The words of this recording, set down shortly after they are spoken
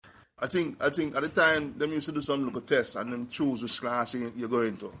I think at the time them used to do some little tests and them choose which class you're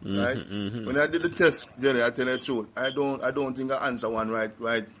going to, right? When I did the test, Jenny, I tell you the truth, I don't think I answer one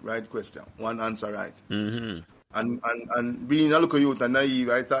right question, one answer right. And being a local youth and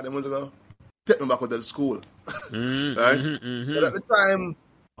naive, I thought them was gonna take me back to the school, right? But at the time,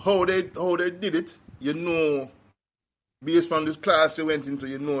 how they did it, you know, based on this class you went into,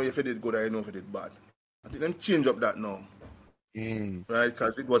 you know if it did good or you know if it did bad. I think them change up that now. Right,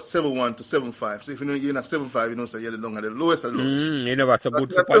 because it was 7-1 to 7-5. So if you know you're in a 7-5, you know, so you're the lowest of the lowest. You know what's a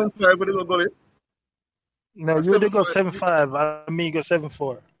good for 7-5, but they go goal it. No, you would go 7-5. I mean, go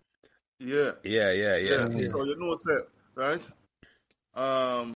 7-4. Yeah. So you know what's that, right?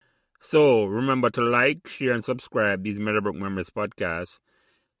 So remember to like, share, and subscribe these Meadowbrook Memories podcasts,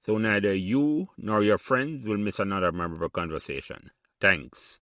 so neither you nor your friends will miss another Meadowbrook conversation. Thanks.